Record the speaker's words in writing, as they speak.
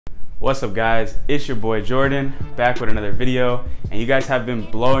What's up guys, it's your boy Jordan back with another video, and you guys have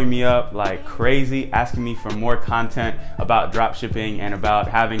been blowing me up like crazy asking me for more content about dropshipping and about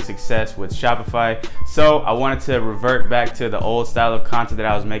having success with Shopify. So I wanted to revert back to the old style of content that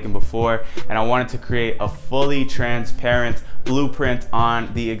I was making before, and I wanted to create a fully transparent blueprint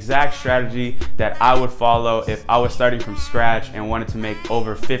on the exact strategy that I would follow if I was starting from scratch and wanted to make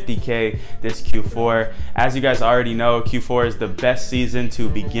over 50K this Q4. As you guys already know, Q4 is the best season to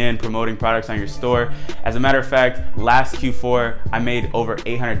begin promoting products on your store. As a matter of fact, last Q4 I made over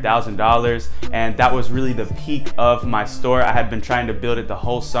 $800,000, and that was really the peak of my store. I had been trying to build it the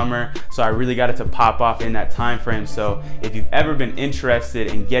whole summer, so I really got it to pop off in that time frame. So if you've ever been interested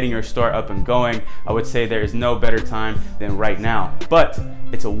in getting your store up and going, I would say there is no better time than right now. But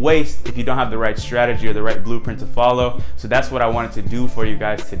it's a waste if you don't have the right strategy or the right blueprint to follow. So that's what I wanted to do for you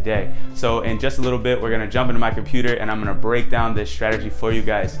guys today. So in just a little bit, we're gonna jump into my computer and I'm gonna break down this strategy for you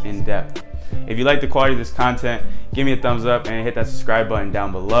guys in depth. If you like the quality of this content, give me a thumbs up and hit that subscribe button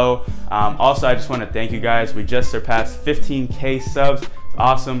down below. Also, I just want to thank you guys. We just surpassed 15K subs. It's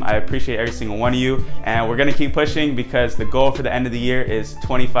awesome. I appreciate every single one of you, and we're gonna keep pushing because the goal for the end of the year is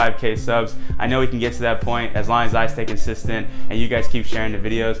 25K subs. I know we can get to that point as long as I stay consistent and you guys keep sharing the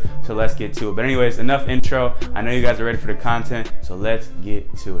videos. So let's get to it. But anyways, enough intro. I know you guys are ready for the content, so let's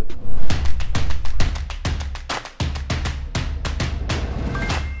get to it.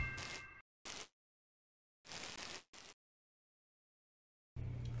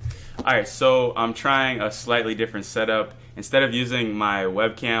 Alright, so I'm trying a slightly different setup. Instead of using my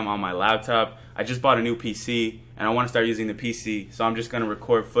webcam on my laptop, I just bought a new PC and I want to start using the PC. So I'm just going to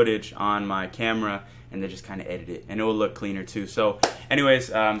record footage on my camera and then just kind of edit it, and it will look cleaner too. So anyways,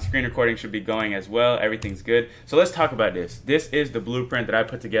 screen recording should be going as well. Everything's good. So let's talk about this. This is the blueprint that I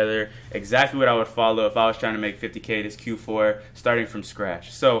put together, exactly what I would follow if I was trying to make 50K this Q4 starting from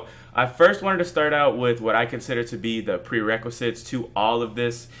scratch. So I first wanted to start out with what I consider to be the prerequisites to all of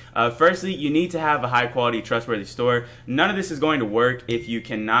this. Firstly, you need to have a high quality, trustworthy store. None of this is going to work if you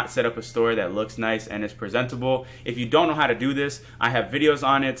cannot set up a store that looks nice and is presentable. If you don't know how to do this, I have videos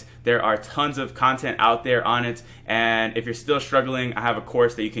on it. There are tons of content out there on it. And if you're still struggling, I have a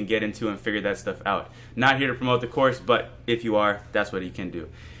course that you can get into and figure that stuff out. Not here to promote the course, but if you are, that's what you can do.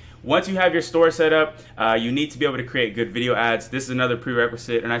 Once you have your store set up, you need to be able to create good video ads. This is another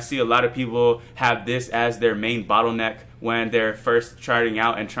prerequisite, and I see a lot of people have this as their main bottleneck when they're first starting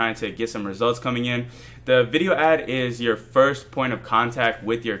out and trying to get some results coming in. The video ad is your first point of contact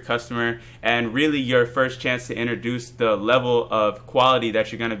with your customer and really your first chance to introduce the level of quality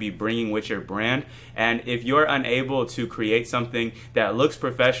that you're going to be bringing with your brand. And if you're unable to create something that looks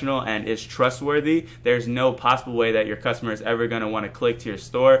professional and is trustworthy, there's no possible way that your customer is ever going to want to click to your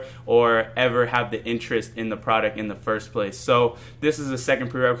store or ever have the interest in the product in the first place. So this is the second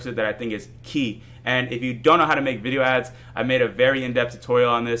prerequisite that I think is key. And if you don't know how to make video ads, I made a very in-depth tutorial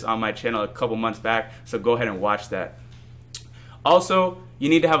on this on my channel a couple months back, so go ahead and watch that. Also, you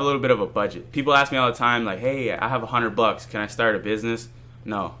need to have a little bit of a budget. People ask me all the time, like, hey, I have $100, can I start a business?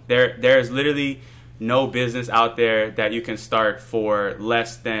 No, there's literally no business out there that you can start for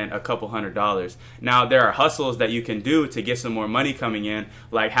less than a couple $100s. Now, there are hustles that you can do to get some more money coming in,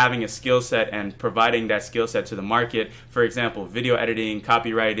 like having a skill set and providing that skill set to the market. For example, video editing,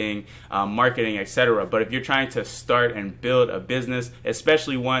 copywriting, marketing, etc. But if you're trying to start and build a business,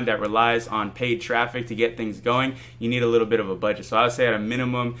 especially one that relies on paid traffic to get things going, you need a little bit of a budget. So I would say at a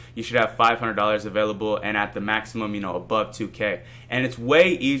minimum, you should have $500 available, and at the maximum, above 2K. And it's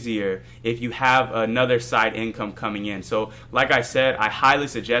way easier if you have another side income coming in. So like I said, I highly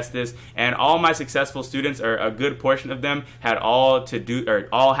suggest this, and all my successful students, or a good portion of them, had all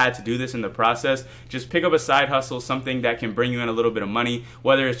had to do this in the process. Just pick up a side hustle, something that can bring you in a little bit of money,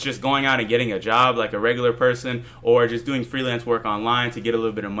 whether it's just going out and getting a job like a regular person or just doing freelance work online to get a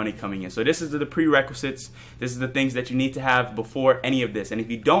little bit of money coming in. So this is the prerequisites. This is the things that you need to have before any of this. And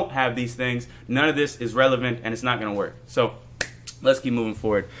if you don't have these things, none of this is relevant and it's not going to work. So let's keep moving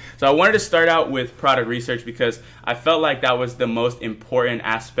forward. So I wanted to start out with product research because I felt like that was the most important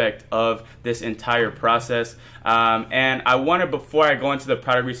aspect of this entire process. And I wanted, before I go into the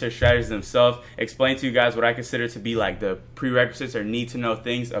product research strategies themselves, explain to you guys what I consider to be like the prerequisites or need to know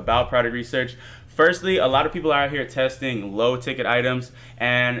things about product research. Firstly, a lot of people are out here testing low ticket items,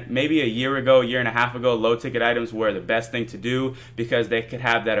 and maybe a year ago, year and a half ago, low ticket items were the best thing to do because they could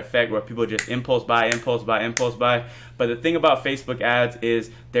have that effect where people just impulse buy, impulse buy, impulse buy. But the thing about Facebook ads is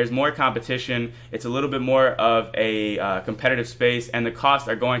there's more competition. It's a little bit more of a competitive space, and the costs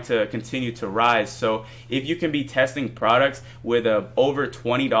are going to continue to rise. So if you can be testing products with a over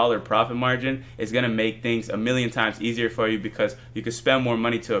 $20 profit margin, it's going to make things a million times easier for you because you can spend more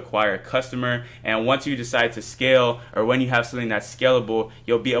money to acquire a customer. And once you decide to scale, or when you have something that's scalable,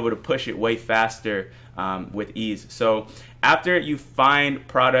 you'll be able to push it way faster with ease. So after you find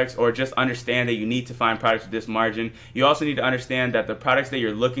products, or just understand that you need to find products with this margin, you also need to understand that the products that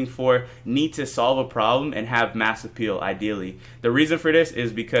you're looking for need to solve a problem and have mass appeal, ideally. The reason for this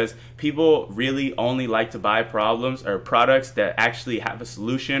is because people really only like to buy problems or products that actually have a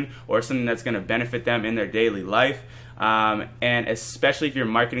solution or something that's going to benefit them in their daily life. And especially if you're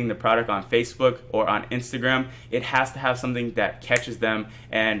marketing the product on Facebook or on Instagram, it has to have something that catches them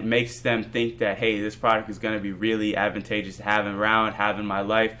and makes them think that, hey, this product is going to be really advantageous to have around, have in my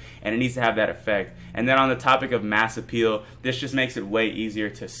life, and it needs to have that effect. And then on the topic of mass appeal, this just makes it way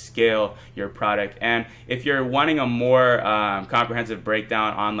easier to scale your product. And if you're wanting a more comprehensive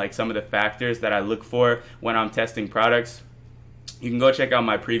breakdown on like some of the factors that I look for when I'm testing products, you can go check out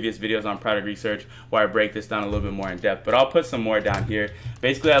my previous videos on product research where I break this down a little bit more in depth, but I'll put some more down here.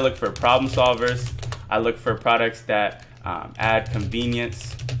 Basically, I look for problem solvers. I look for products that add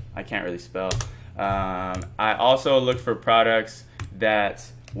convenience. I can't really spell. I also look for products that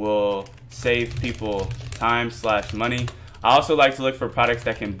will save people time/money. I also like to look for products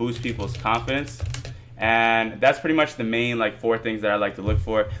that can boost people's confidence. And that's pretty much the main like 4 things that I like to look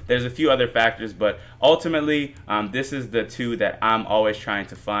for. There's a few other factors, but ultimately this is the 2 that I'm always trying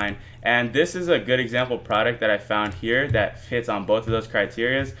to find. And this is a good example product that I found here that fits on both of those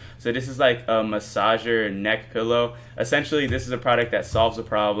criteria. So this is like a massager neck pillow. Essentially, this is a product that solves a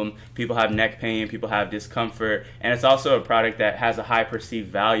problem. People have neck pain, people have discomfort, and it's also a product that has a high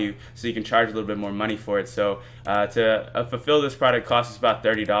perceived value, so you can charge a little bit more money for it. So to fulfill this product costs about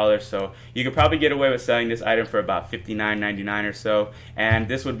 $30. So you could probably get away with selling this item for about $59.99 or so. And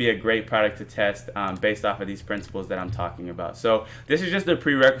this would be a great product to test based off of these principles that I'm talking about. So this is just the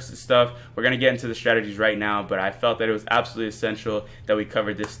prerequisite stuff. We're going to get into the strategies right now, but I felt that it was absolutely essential that we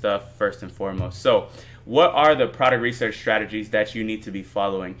covered this stuff first and foremost. So what are the product research strategies that you need to be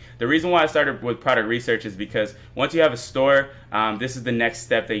following? The reason why I started with product research is because once you have a store, this is the next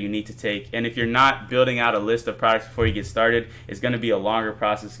step that you need to take. And if you're not building out a list of products before you get started, it's going to be a longer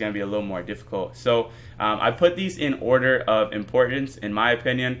process. It's going to be a little more difficult. So I put these in order of importance, in my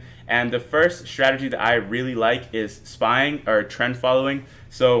opinion. And the first strategy that I really like is spying or trend following.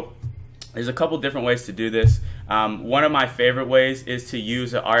 So there's a couple different ways to do this. One of my favorite ways is to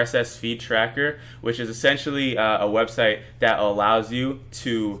use an RSS feed tracker, which is essentially a website that allows you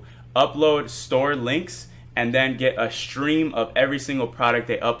to upload store links and then get a stream of every single product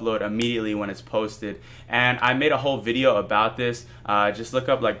they upload immediately when it's posted. And I made a whole video about this. Just look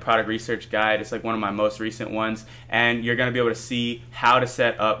up like product research guide. It's like one of my most recent ones, and you're gonna be able to see how to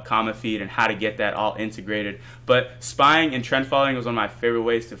set up comma feed and how to get that all integrated. But spying and trend following was one of my favorite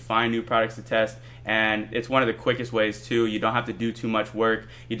ways to find new products to test, and it's one of the quickest ways too. You don't have to do too much work.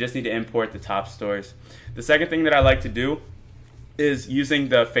 You just need to import the top stores. The second thing that I like to do is using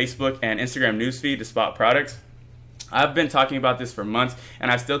the Facebook and Instagram newsfeed to spot products. I've been talking about this for months, and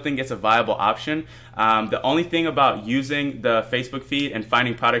I still think it's a viable option. The only thing about using the Facebook feed and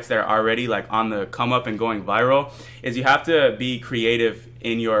finding products that are already like on the come up and going viral is you have to be creative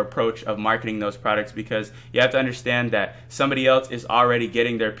in your approach of marketing those products, because you have to understand that somebody else is already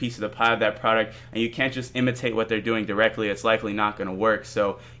getting their piece of the pie of that product, and you can't just imitate what they're doing directly. It's likely not going to work.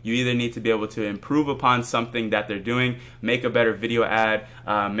 So you either need to be able to improve upon something that they're doing, make a better video ad,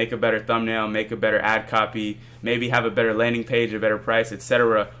 make a better thumbnail, make a better ad copy, maybe have a better landing page, a better price,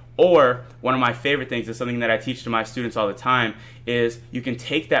 etc. Or one of my favorite things is something that I teach to my students all the time is you can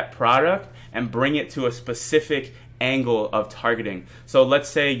take that product and bring it to a specific angle of targeting. So let's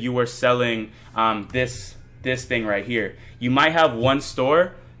say you were selling this thing right here. You might have one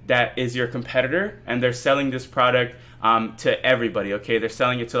store that is your competitor, and they're selling this product to everybody, okay? They're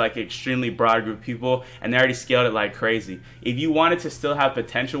selling it to like an extremely broad group of people, and they already scaled it like crazy. If you wanted to still have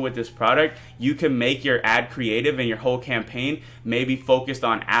potential with this product, you can make your ad creative and your whole campaign maybe focused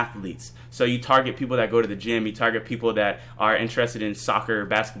on athletes. So you target people that go to the gym, you target people that are interested in soccer,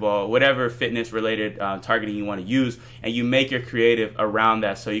 basketball, whatever fitness related targeting you want to use, and you make your creative around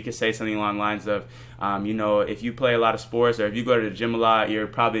that. So you can say something along the lines of, if you play a lot of sports or if you go to the gym a lot, you're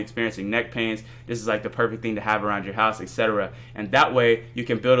probably experiencing neck pains. This is like the perfect thing to have around your house, etc. And that way you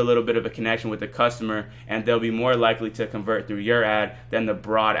can build a little bit of a connection with the customer, and they'll be more likely to convert through your ad than the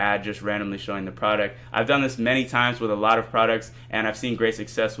broad ad just randomly showing the product. I've done this many times with a lot of products, and I've seen great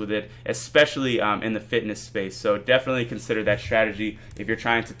success with it, especially in the fitness space. So definitely consider that strategy if you're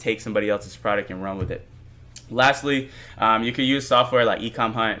trying to take somebody else's product and run with it. Lastly, you can use software like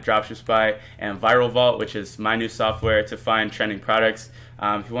eCommerce, Dropshipping, and Viral Vault, which is my new software to find trending products.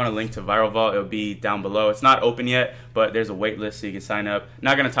 If you want a link to Viral Vault, it'll be down below. It's not open yet, but there's a wait list so you can sign up.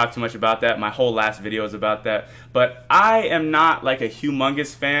 Not going to talk too much about that. My whole last video is about that. But I am not like a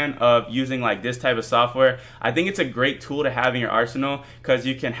humongous fan of using like this type of software. I think it's a great tool to have in your arsenal because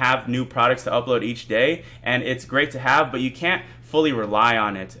you can have new products to upload each day, and it's great to have, but you can't fully rely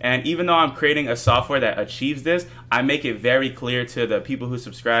on it. And even though I'm creating a software that achieves this, I make it very clear to the people who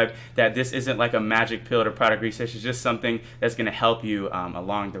subscribe that this isn't like a magic pill to product research. It's just something that's going to help you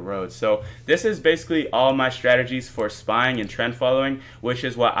along the road. So this is basically all my strategies for spying and trend following, which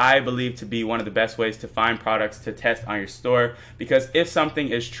is what I believe to be one of the best ways to find products to test on your store. Because if something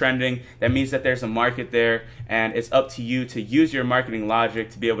is trending, that means that there's a market there, and it's up to you to use your marketing logic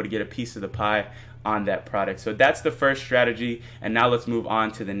to be able to get a piece of the pie on that product. So that's the first strategy, and now let's move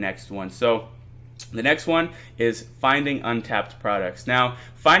on to the next one. So the next one is finding untapped products. Now,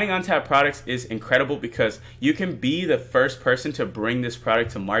 finding untapped products is incredible because you can be the first person to bring this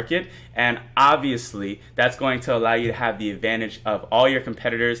product to market, and obviously that's going to allow you to have the advantage of all your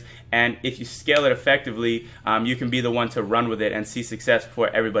competitors, and if you scale it effectively, you can be the one to run with it and see success before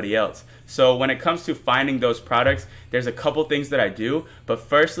everybody else. So when it comes to finding those products, there's a couple things that I do, but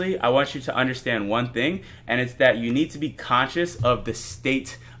firstly, I want you to understand one thing, and it's that you need to be conscious of the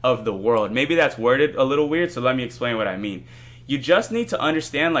state of the world. Maybe that's worded a little weird, so let me explain what I mean. You just need to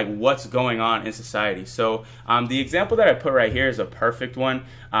understand like what's going on in society. So the example that I put right here is a perfect one.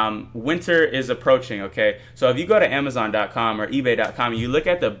 Winter is approaching, okay? So if you go to Amazon.com or eBay.com and you look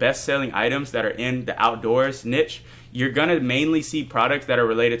at the best-selling items that are in the outdoors niche, you're gonna mainly see products that are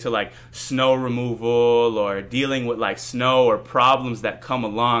related to like snow removal or dealing with like snow or problems that come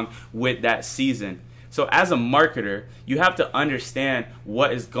along with that season. So as a marketer, you have to understand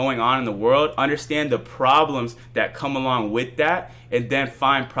what is going on in the world, understand the problems that come along with that, and then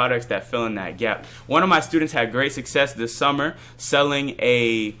find products that fill in that gap. One of my students had great success this summer selling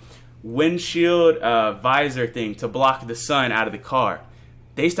a windshield visor thing to block the sun out of the car.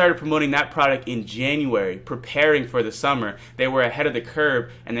 They started promoting that product in January, preparing for the summer. They were ahead of the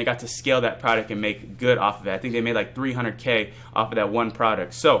curve, and they got to scale that product and make good off of it. I think they made like $300K off of that one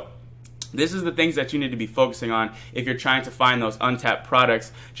product. So this is the things that you need to be focusing on if you're trying to find those untapped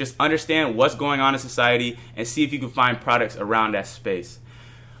products. Just understand what's going on in society and see if you can find products around that space.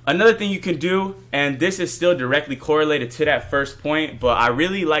 Another thing you can do, and this is still directly correlated to that first point, but I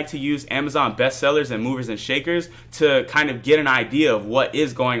really like to use Amazon bestsellers and movers and shakers to kind of get an idea of what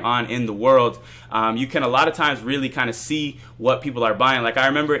is going on in the world. You can a lot of times really kind of see what people are buying. Like I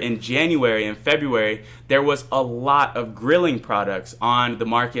remember in January and February, there was a lot of grilling products on the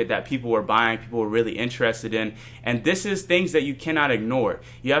market that people were buying, people were really interested in. And this is things that you cannot ignore.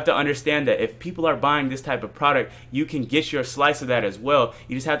 You have to understand that if people are buying this type of product, you can get your slice of that as well.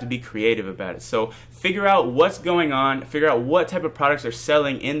 You just have to be creative about it. So figure out what's going on, figure out what type of products are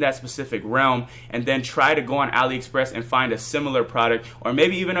selling in that specific realm, and then try to go on AliExpress and find a similar product, or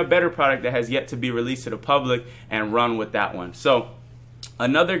maybe even a better product that has yet to be released to the public, and run with that one. So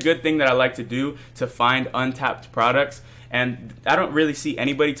another good thing that I like to do to find untapped products, and I don't really see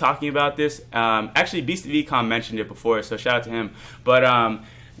anybody talking about this. Actually, Beast of Ecom mentioned it before, so shout out to him. But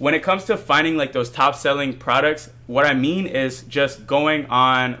when it comes to finding like those top selling products, what I mean is just going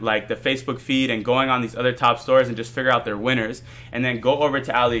on like the Facebook feed and going on these other top stores and just figure out their winners, and then go over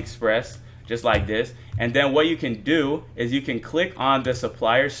to AliExpress just like this. And then what you can do is you can click on the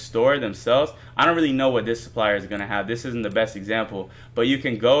supplier's store themselves. I don't really know what this supplier is going to have. This isn't the best example, but you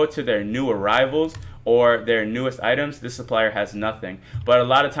can go to their new arrivals or their newest items. This supplier has nothing. But a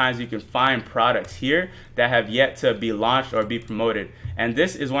lot of times you can find products here that have yet to be launched or be promoted. And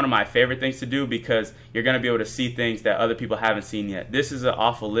this is one of my favorite things to do because you're going to be able to see things that other people haven't seen yet. This is an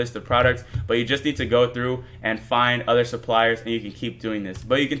awful list of products, but you just need to go through and find other suppliers, and you can keep doing this.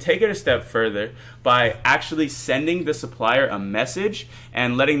 But you can take it a step further by actually sending the supplier a message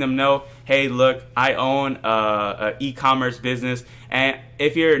and letting them know, hey, look, I own an e-commerce business, and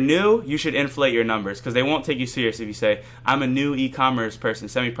if you're new, you should inflate your numbers because they won't take you serious if you say, I'm a new e-commerce person,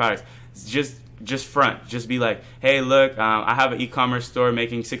 send me products. just front. Just be like, hey, look, I have an e-commerce store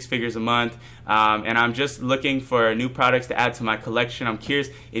making 6 figures a month, and I'm just looking for new products to add to my collection. I'm curious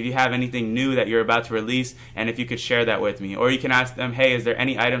if you have anything new that you're about to release, and if you could share that with me. Or you can ask them, hey, is there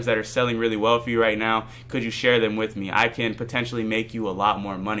any items that are selling really well for you right now? Could you share them with me? I can potentially make you a lot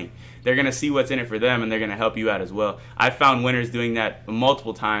more money. They're going to see what's in it for them, and they're going to help you out as well. I've found winners doing that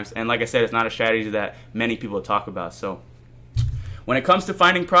multiple times, and like I said, it's not a strategy that many people talk about. So when it comes to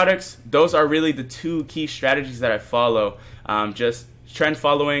finding products, those are really the 2 key strategies that I follow. Just trend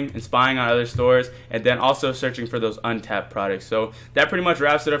following and spying on other stores, and then also searching for those untapped products. So that pretty much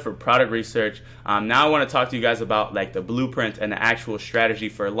wraps it up for product research. Now I want to talk to you guys about like the blueprint and the actual strategy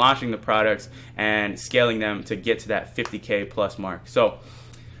for launching the products and scaling them to get to that 50K plus mark. So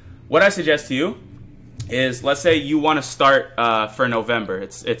what I suggest to you is, let's say you want to start for November.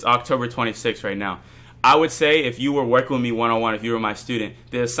 It's October 26th right now. I would say, if you were working with me one-on-one, if you were my student,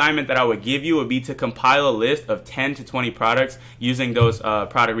 the assignment that I would give you would be to compile a list of 10 to 20 products using those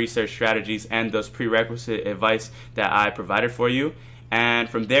product research strategies and those prerequisite advice that I provided for you. And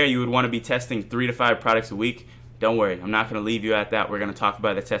from there, you would want to be testing 3 to 5 products a week. Don't worry, I'm not going to leave you at that. We're going to talk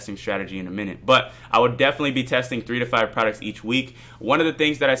about the testing strategy in a minute. But I would definitely be testing 3 to 5 products each week. One of the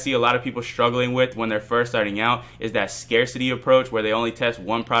things that I see a lot of people struggling with when they're first starting out is that scarcity approach, where they only test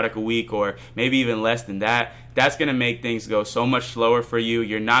 1 product a week or maybe even less than that. That's going to make things go so much slower for you.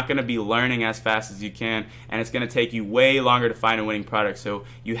 You're not going to be learning as fast as you can, and it's going to take you way longer to find a winning product. So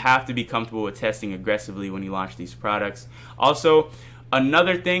you have to be comfortable with testing aggressively when you launch these products. Also,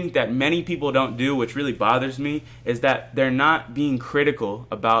 another thing that many people don't do, which really bothers me, is that they're not being critical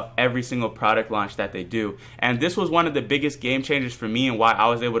about every single product launch that they do. And this was one of the biggest game changers for me and why I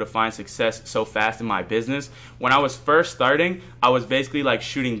was able to find success so fast in my business. When I was first starting, I was basically like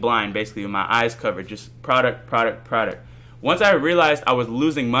shooting blind, basically with my eyes covered, just product, product, product. Once I realized I was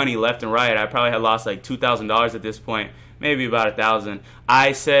losing money left and right, I probably had lost like $2,000 at this point, maybe about $1,000.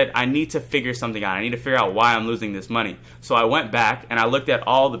 I said, I need to figure something out. I need to figure out why I'm losing this money. So I went back and I looked at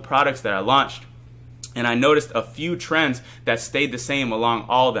all the products that I launched, and I noticed a few trends that stayed the same along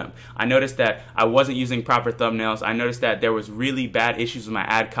all of them. I noticed that I wasn't using proper thumbnails. I noticed that there was really bad issues with my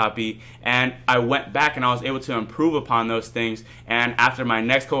ad copy, and I went back and I was able to improve upon those things. And after my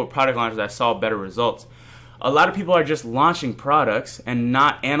next couple of product launches, I saw better results. A lot of people are just launching products and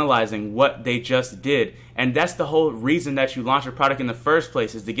not analyzing what they just did. And that's the whole reason that you launch a product in the first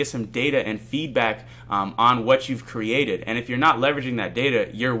place, is to get some data and feedback on what you've created. And if you're not leveraging that data,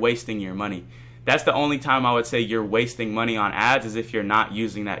 you're wasting your money. That's the only time I would say you're wasting money on ads, is if you're not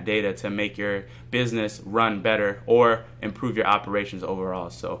using that data to make your business run better or improve your operations overall.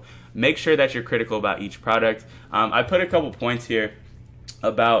 So make sure that you're critical about each product. I put a couple points here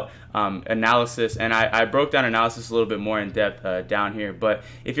about analysis, and I broke down analysis a little bit more in depth down here. But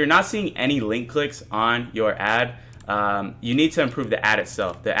if you're not seeing any link clicks on your ad, you need to improve the ad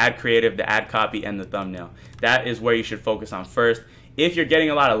itself, the ad creative, the ad copy, and the thumbnail. That is where you should focus on first. If you're getting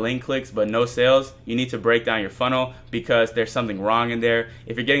a lot of link clicks but no sales, you need to break down your funnel, because there's something wrong in there.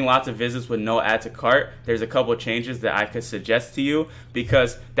 If you're getting lots of visits with no add to cart, there's a couple of changes that I could suggest to you,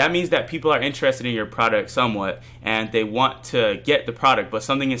 because that means that people are interested in your product somewhat and they want to get the product, but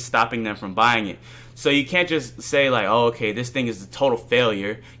something is stopping them from buying it. So you can't just say like, oh, okay, this thing is a total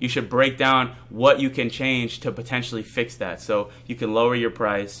failure. You should break down what you can change to potentially fix that. So you can lower your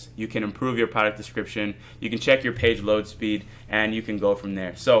price, you can improve your product description, you can check your page load speed, and you can go from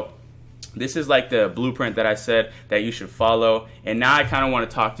there. So this is like the blueprint that I said that you should follow. And now I kind of want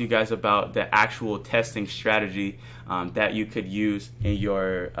to talk to you guys about the actual testing strategy that you could use in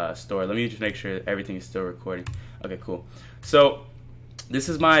your store. Let me just make sure that everything is still recording. Okay, cool. So this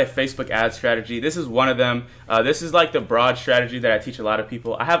is my Facebook ad strategy. This is one of them. This is like the broad strategy that I teach a lot of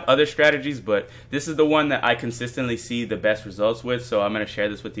people. I have other strategies, but this is the one that I consistently see the best results with. So I'm going to share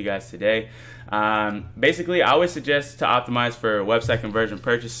this with you guys today. Basically, I always suggest to optimize for website conversion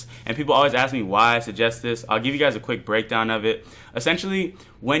purchase, and people always ask me why I suggest this. I'll give you guys a quick breakdown of it. Essentially,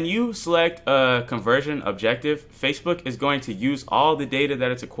 when you select a conversion objective, Facebook is going to use all the data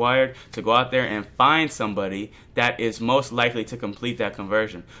that it's acquired to go out there and find somebody that is most likely to complete that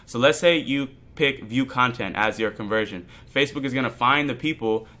conversion. So let's say you pick view content as your conversion. Facebook is going to find the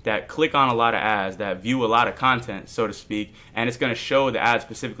people that click on a lot of ads, that view a lot of content, so to speak, and it's going to show the ads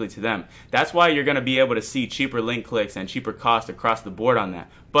specifically to them. That's why you're going to be able to see cheaper link clicks and cheaper cost across the board on that.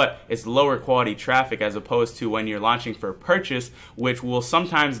 But it's lower quality traffic as opposed to when you're launching for purchase, which will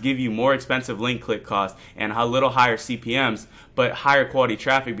sometimes give you more expensive link click costs and a little higher CPMs, but higher quality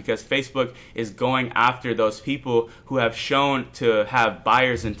traffic, because Facebook is going after those people who have shown to have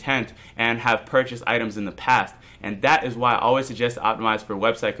buyer's intent and have purchased items in the past. And that is why I always suggest to optimize for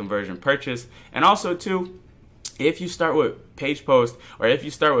website conversion purchase. And also too, if you start with page post or if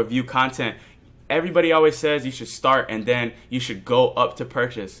you start with view content, everybody always says you should start and then you should go up to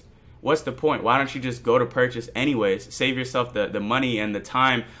purchase. What's the point? Why don't you just go to purchase anyways? Save yourself the money and the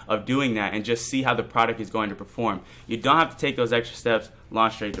time of doing that and just see how the product is going to perform. You don't have to take those extra steps,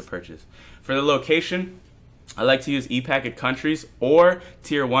 launch straight to purchase. For the location, I like to use e-packet countries or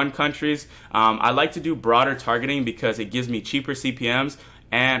tier 1 countries. I like to do broader targeting because it gives me cheaper CPMs,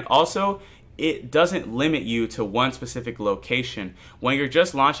 and also it doesn't limit you to one specific location. When you're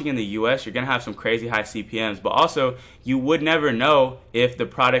just launching in the US, you're going to have some crazy high CPMs, but also you would never know if the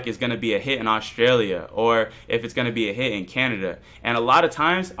product is going to be a hit in Australia or if it's going to be a hit in Canada. And a lot of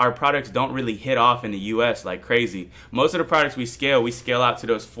times our products don't really hit off in the US like crazy. Most of the products we scale out to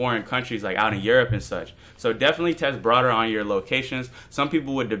those foreign countries like out in Europe and such. So definitely test broader on your locations. Some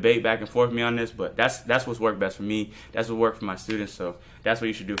people would debate back and forth with me on this, but that's what's worked best for me. That's what worked for my students. So that's what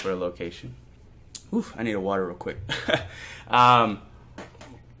you should do for a location. Oof, I need a water real quick.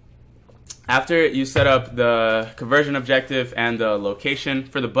 After you set up the conversion objective and the location,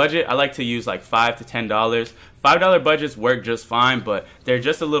 for the budget, I like to use like $5 to $10. $5 budgets work just fine, but they're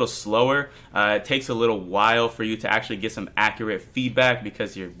just a little slower. It takes a little while for you to actually get some accurate feedback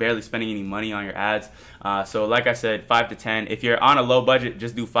because you're barely spending any money on your ads. So like I said, 5 to 10. If you're on a low budget,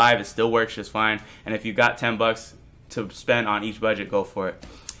 just do 5. It still works just fine. And if you got $10 to spend on each budget, go for it.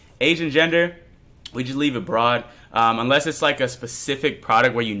 Age and gender, we just leave it broad. Unless it's like a specific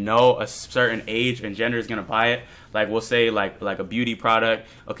product where you know a certain age and gender is going to buy it. Like we'll say like a beauty product.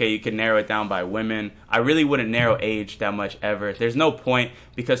 Okay, you can narrow it down by women. I really wouldn't narrow age that much ever. There's no point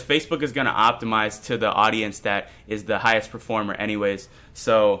because Facebook is going to optimize to the audience that is the highest performer anyways.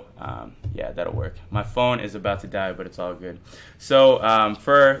 So yeah, that'll work. My phone is about to die, but it's all good. So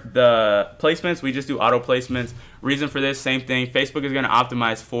for the placements, we just do auto placements. Reason for this, same thing. Facebook is going to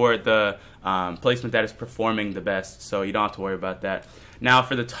optimize for the placement that is performing the best, so you don't have to worry about that. Now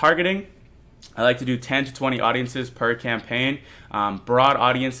for the targeting, I like to do 10 to 20 audiences per campaign, broad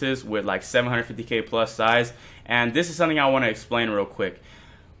audiences with like 750K plus size. And this is something I want to explain real quick.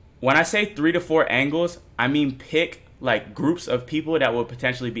 When I say 3 to 4 angles, I mean pick like groups of people that would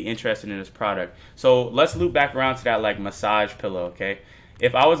potentially be interested in this product. So let's loop back around to that like massage pillow, okay?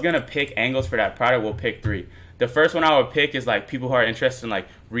 If I was gonna pick angles for that product, we'll pick 3. The first one I would pick is like people who are interested in like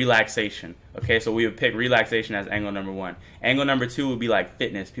relaxation. Okay, so we would pick relaxation as angle number 1. Angle number 2 would be like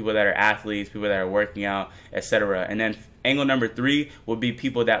fitness, people that are athletes, people that are working out, etc. And then angle number 3 would be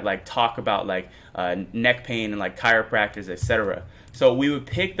people that like talk about like neck pain and like chiropractors, etc. So we would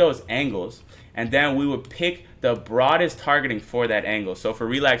pick those angles, and then we would pick the broadest targeting for that angle. So for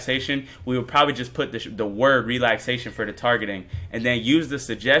relaxation, we would probably just put the word relaxation for the targeting, and then use the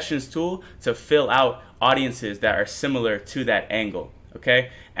suggestions tool to fill out audiences that are similar to that angle. Okay,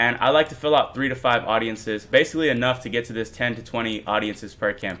 and I like to fill out 3 to 5 audiences, basically enough to get to this 10 to 20 audiences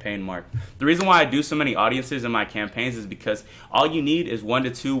per campaign mark. The reason why I do so many audiences in my campaigns is because all you need is 1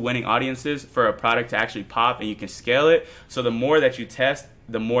 to 2 winning audiences for a product to actually pop, and you can scale it. So the more that you test,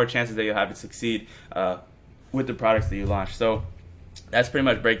 the more chances that you'll have to succeed with the products that you launch. So that's pretty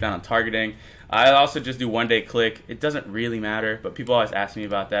much breakdown on targeting. I also just do 1-day click. It doesn't really matter, but people always ask me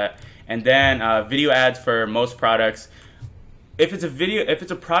about that. And then video ads for most products. If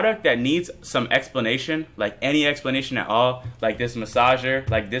it's a product that needs some explanation, like any explanation at all, like this massager,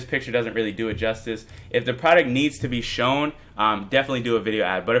 like this picture doesn't really do it justice. If the product needs to be shown, definitely do a video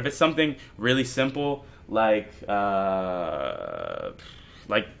ad. But if it's something really simple, like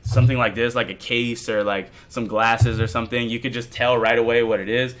something like this, like a case or like some glasses or something, you could just tell right away what it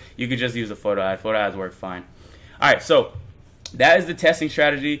is. You could just use a photo ad. Photo ads work fine. All right, so that is the testing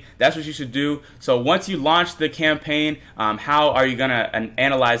strategy. That's what you should do. So once you launch the campaign, how are you going to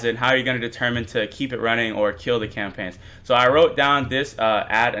analyze it? How are you going to determine to keep it running or kill the campaigns? So I wrote down this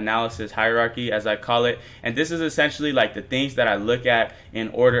ad analysis hierarchy, as I call it. And this is essentially like the things that I look at in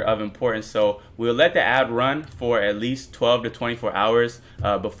order of importance. So we'll let the ad run for at least 12 to 24 hours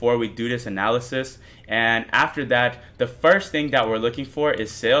before we do this analysis. And after that, the first thing that we're looking for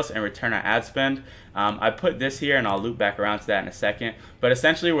is sales and return on ad spend. I put this here, and I'll loop back around to that in a second. But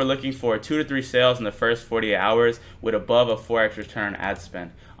essentially, we're looking for 2 to 3 sales in the first 48 hours with above a 4x return on ad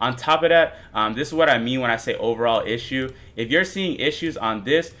spend. On top of that, this is what I mean when I say overall issue. If you're seeing issues on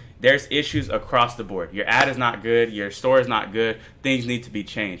this, there's issues across the board. Your ad is not good, your store is not good, things need to be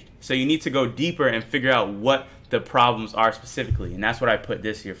changed. So you need to go deeper and figure out what the problems are specifically, and that's what I put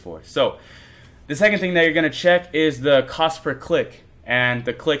this here for. So the second thing that you're going to check is the cost per click and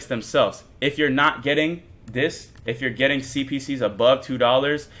the clicks themselves. If you're not getting if you're getting CPCs above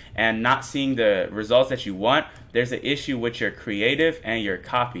 $2 and not seeing the results that you want, there's an issue with your creative and your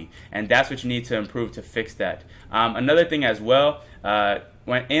copy, and that's what you need to improve to fix that. Another thing as well,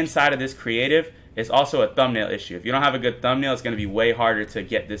 when inside of this creative, it's also a thumbnail issue. If you don't have a good thumbnail, it's going to be way harder to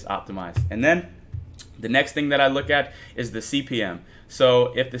get this optimized. And then the next thing that I look at is the CPM. So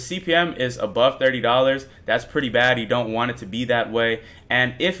if the CPM is above $30, that's pretty bad. You don't want it to be that way.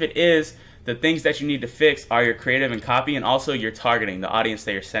 And if it is, the things that you need to fix are your creative and copy, and also your targeting, the audience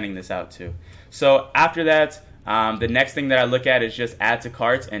that you're sending this out to. So after that, the next thing that I look at is just add to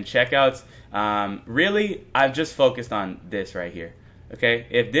carts and checkouts. Really, I've just focused on this right here. Okay,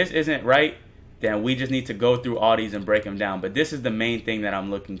 if this isn't right, then we just need to go through all these and break them down. But this is the main thing that I'm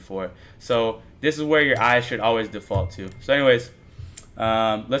looking for. So this is where your eyes should always default to. So anyways,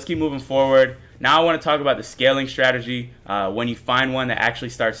 let's keep moving forward. Now I want to talk about the scaling strategy. When you find one that actually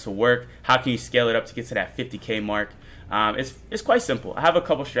starts to work, how can you scale it up to get to that 50K mark? It's quite simple. I have a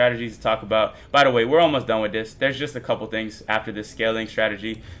couple strategies to talk about. By the way, we're almost done with this. There's just a couple things after this scaling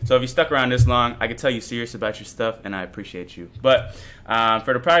strategy. So if you stuck around this long, I can tell you're serious about your stuff, and I appreciate you. But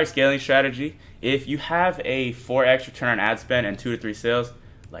for the product scaling strategy, if you have a 4x return on ad spend and 2 to 3 sales,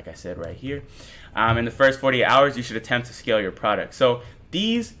 like I said right here, in the first 48 hours, you should attempt to scale your product. So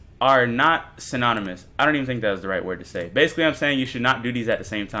these are not synonymous. I don't even think that was the right word to say. Basically, I'm saying you should not do these at the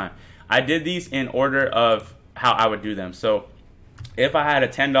same time. I did these in order of how I would do them. So if I had a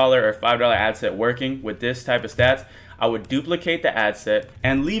 $10 or $5 ad set working with this type of stats, I would duplicate the ad set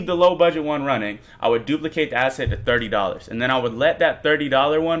and leave the low budget one running. I would duplicate the ad set to $30, and then I would let that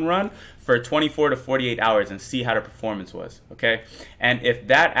 $30 one run for 24 to 48 hours and see how the performance was, okay? And if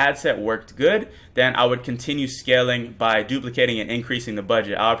that ad set worked good, then I would continue scaling by duplicating and increasing the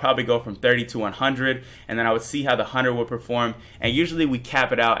budget. I would probably go from 30 to 100, and then I would see how the 100 would perform. And usually we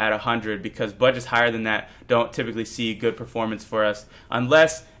cap it out at 100 because budgets higher than that don't typically see good performance for us,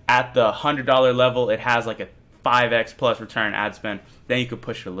 unless at the $100 level it has like a 5x plus return ad spend, then you could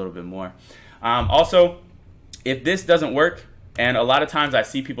push it a little bit more. Also, if this doesn't work, and a lot of times I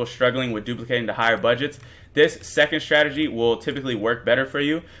see people struggling with duplicating the higher budgets, this second strategy will typically work better for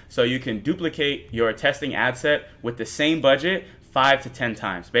you. So you can duplicate your testing ad set with the same budget 5 to 10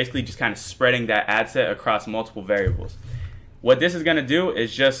 times, basically just kind of spreading that ad set across multiple variables. What this is going to do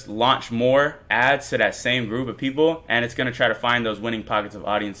is just launch more ads to that same group of people, and it's going to try to find those winning pockets of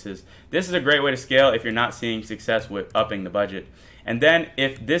audiences. This is a great way to scale if you're not seeing success with upping the budget. And then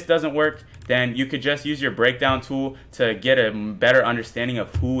if this doesn't work, then you could just use your breakdown tool to get a better understanding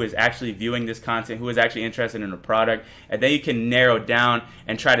of who is actually viewing this content, who is actually interested in the product, and then you can narrow down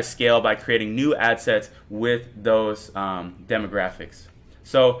and try to scale by creating new ad sets with those demographics.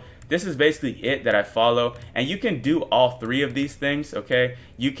 So this is basically it that I follow, and you can do all three of these things, okay?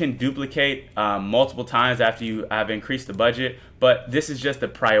 You can duplicate multiple times after you have increased the budget, but this is just the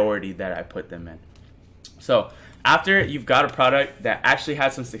priority that I put them in. So after you've got a product that actually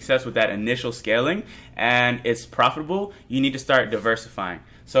has some success with that initial scaling and it's profitable, you need to start diversifying.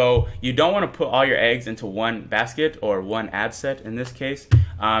 So you don't want to put all your eggs into one basket or one ad set in this case.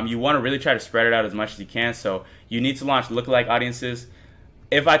 You want to really try to spread it out as much as you can. So you need to launch lookalike audiences.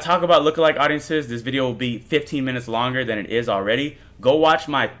 If I talk about lookalike audiences, this video will be 15 minutes longer than it is already. Go watch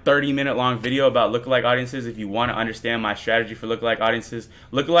my 30-minute long video about lookalike audiences if you want to understand my strategy for lookalike audiences.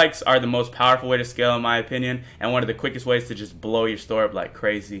 Lookalikes are the most powerful way to scale in my opinion, and one of the quickest ways to just blow your store up like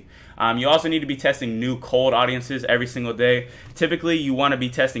crazy. You also need to be testing new cold audiences every single day. Typically, you want to be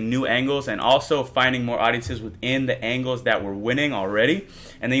testing new angles and also finding more audiences within the angles that were winning already.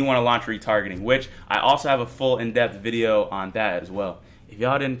 And then you want to launch retargeting, which I also have a full in-depth video on that as well. If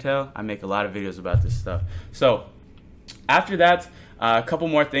y'all didn't tell, I make a lot of videos about this stuff. So after that, a couple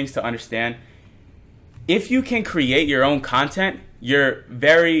more things to understand. If you can create your own content, you're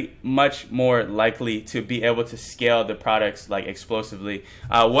very much more likely to be able to scale the products like explosively.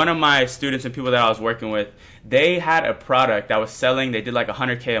 One of my students and people that I was working with, they had a product that was selling. They did like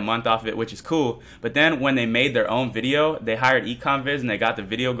 100K a month off of it, which is cool. But then when they made their own video, they hired eCommerce and they got the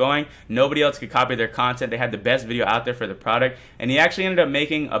video going. Nobody else could copy their content. They had the best video out there for the product. And he actually ended up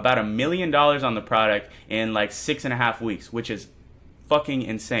making about $1 million on the product in like 6.5 weeks, which is fucking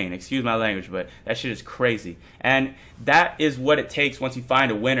insane. Excuse my language, but that shit is crazy. And that is what it takes once you find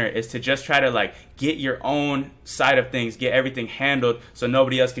a winner, is to just try to like get your own side of things, get everything handled so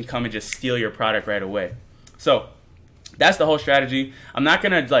nobody else can come and just steal your product right away. So that's the whole strategy. I'm not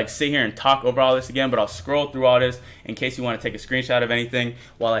gonna like sit here and talk over all this again, but I'll scroll through all this in case you want to take a screenshot of anything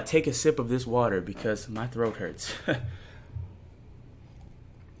while I take a sip of this water because my throat hurts.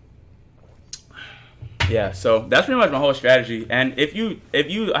 Yeah, so that's pretty much my whole strategy. And if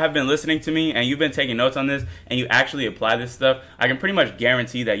you have been listening to me and you've been taking notes on this and you actually apply this stuff, I can pretty much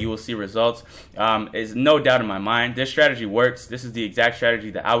guarantee that you will see results. There's no doubt in my mind. This strategy works. This is the exact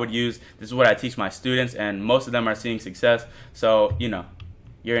strategy that I would use. This is what I teach my students, and most of them are seeing success. So, you know,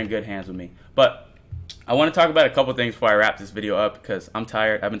 you're in good hands with me. But I want to talk about a couple things before I wrap this video up because I'm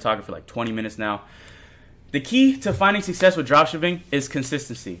tired. I've been talking for like 20 minutes now. The key to finding success with dropshipping is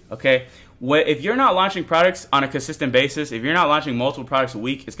consistency, okay? If you're not launching products on a consistent basis, if you're not launching multiple products a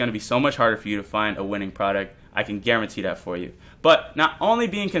week, it's going to be so much harder for you to find a winning product. I can guarantee that for you. But not only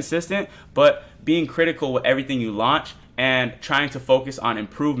being consistent, but being critical with everything you launch and trying to focus on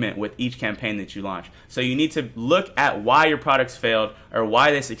improvement with each campaign that you launch. So you need to look at why your products failed or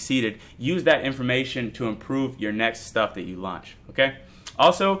why they succeeded. Use that information to improve your next stuff that you launch, okay?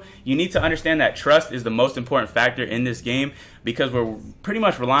 Also, you need to understand that trust is the most important factor in this game because we're pretty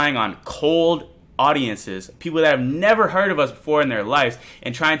much relying on cold audiences, people that have never heard of us before in their lives,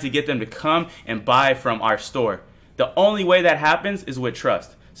 and trying to get them to come and buy from our store. The only way that happens is with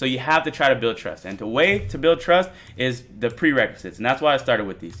trust. So you have to try to build trust. And the way to build trust is the prerequisites. And that's why I started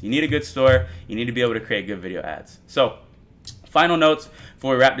with these. You need a good store. You need to be able to create good video ads. So, final notes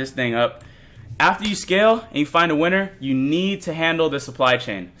before we wrap this thing up. After you scale and you find a winner, you need to handle the supply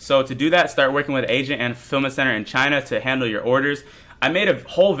chain. So to do that, start working with an agent and fulfillment center in China to handle your orders. I made a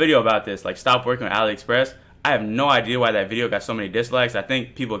whole video about this, like stop working with AliExpress. I have no idea why that video got so many dislikes. I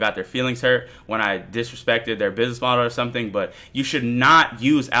think people got their feelings hurt when I disrespected their business model or something, but you should not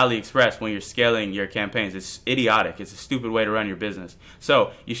use AliExpress when you're scaling your campaigns. It's idiotic. It's a stupid way to run your business.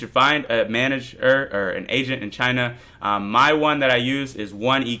 So you should find a manager or an agent in China. My one that I use is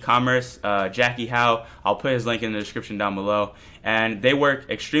One eCommerce, Jackie Howe. I'll put his link in the description down below. And they work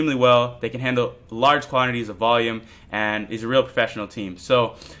extremely well. They can handle large quantities of volume, and is a real professional team.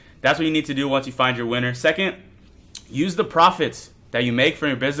 So that's what you need to do once you find your winner. Second, use the profits that you make from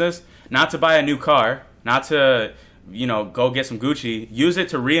your business not to buy a new car, not to, you know, go get some Gucci. Use it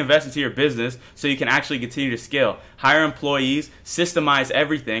to reinvest into your business so you can actually continue to scale. Hire employees, systemize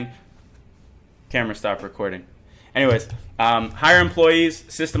everything. Camera, stop recording. Anyways, hire employees,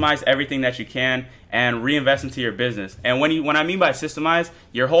 systemize everything that you can, and reinvest into your business. And when I mean by systemize,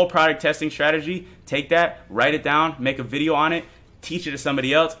 your whole product testing strategy, take that, write it down, make a video on it, teach it to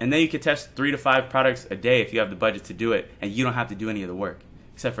somebody else, and then you can test 3 to 5 products a day if you have the budget to do it, and you don't have to do any of the work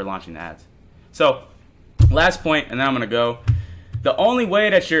except for launching the ads. So, last point, and then I'm gonna go. The only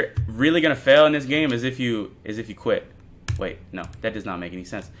way that you're really gonna fail in this game is if you quit. Wait, no, that does not make any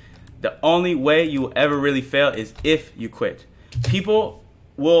sense. The only way you will ever really fail is if you quit. People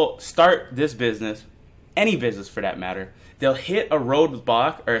will start this business, any business for that matter. They'll hit a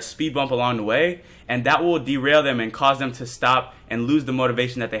roadblock or a speed bump along the way, and that will derail them and cause them to stop and lose the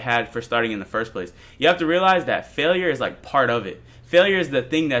motivation that they had for starting in the first place. You have to realize that failure is like part of it. Failure is the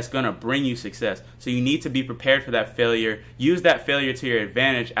thing that's going to bring you success. So you need to be prepared for that failure. Use that failure to your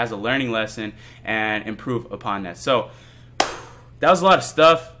advantage as a learning lesson and improve upon that. So that was a lot of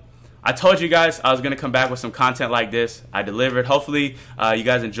stuff. I told you guys I was going to come back with some content like this. I delivered. Hopefully you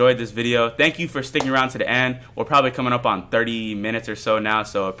guys enjoyed this video. Thank you for sticking around to the end. We're probably coming up on 30 minutes or so now,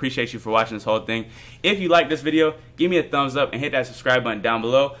 so appreciate you for watching this whole thing. If you like this video, give me a thumbs up and hit that subscribe button down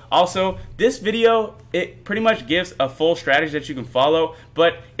below. Also, this video, it pretty much gives a full strategy that you can follow,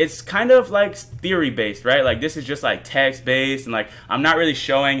 but it's kind of like theory based, right? Like this is just like text based, and like I'm not really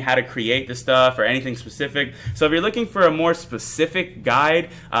showing how to create the stuff or anything specific. So if you're looking for a more specific guide,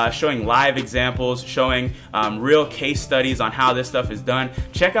 showing live examples, showing real case studies on how this stuff is done,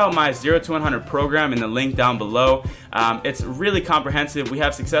 check out my 0 to 100 program in the link down below. It's really comprehensive. We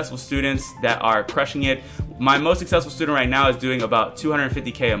have successful students that are crushing it. My most successful student right now is doing about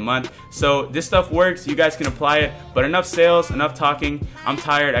 $250K a month. So this stuff works. You guys can apply it. But enough sales, enough talking. I'm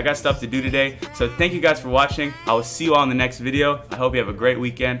tired. I got stuff to do today. So thank you guys for watching. I will see you all in the next video. I hope you have a great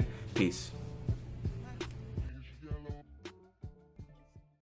weekend. Peace.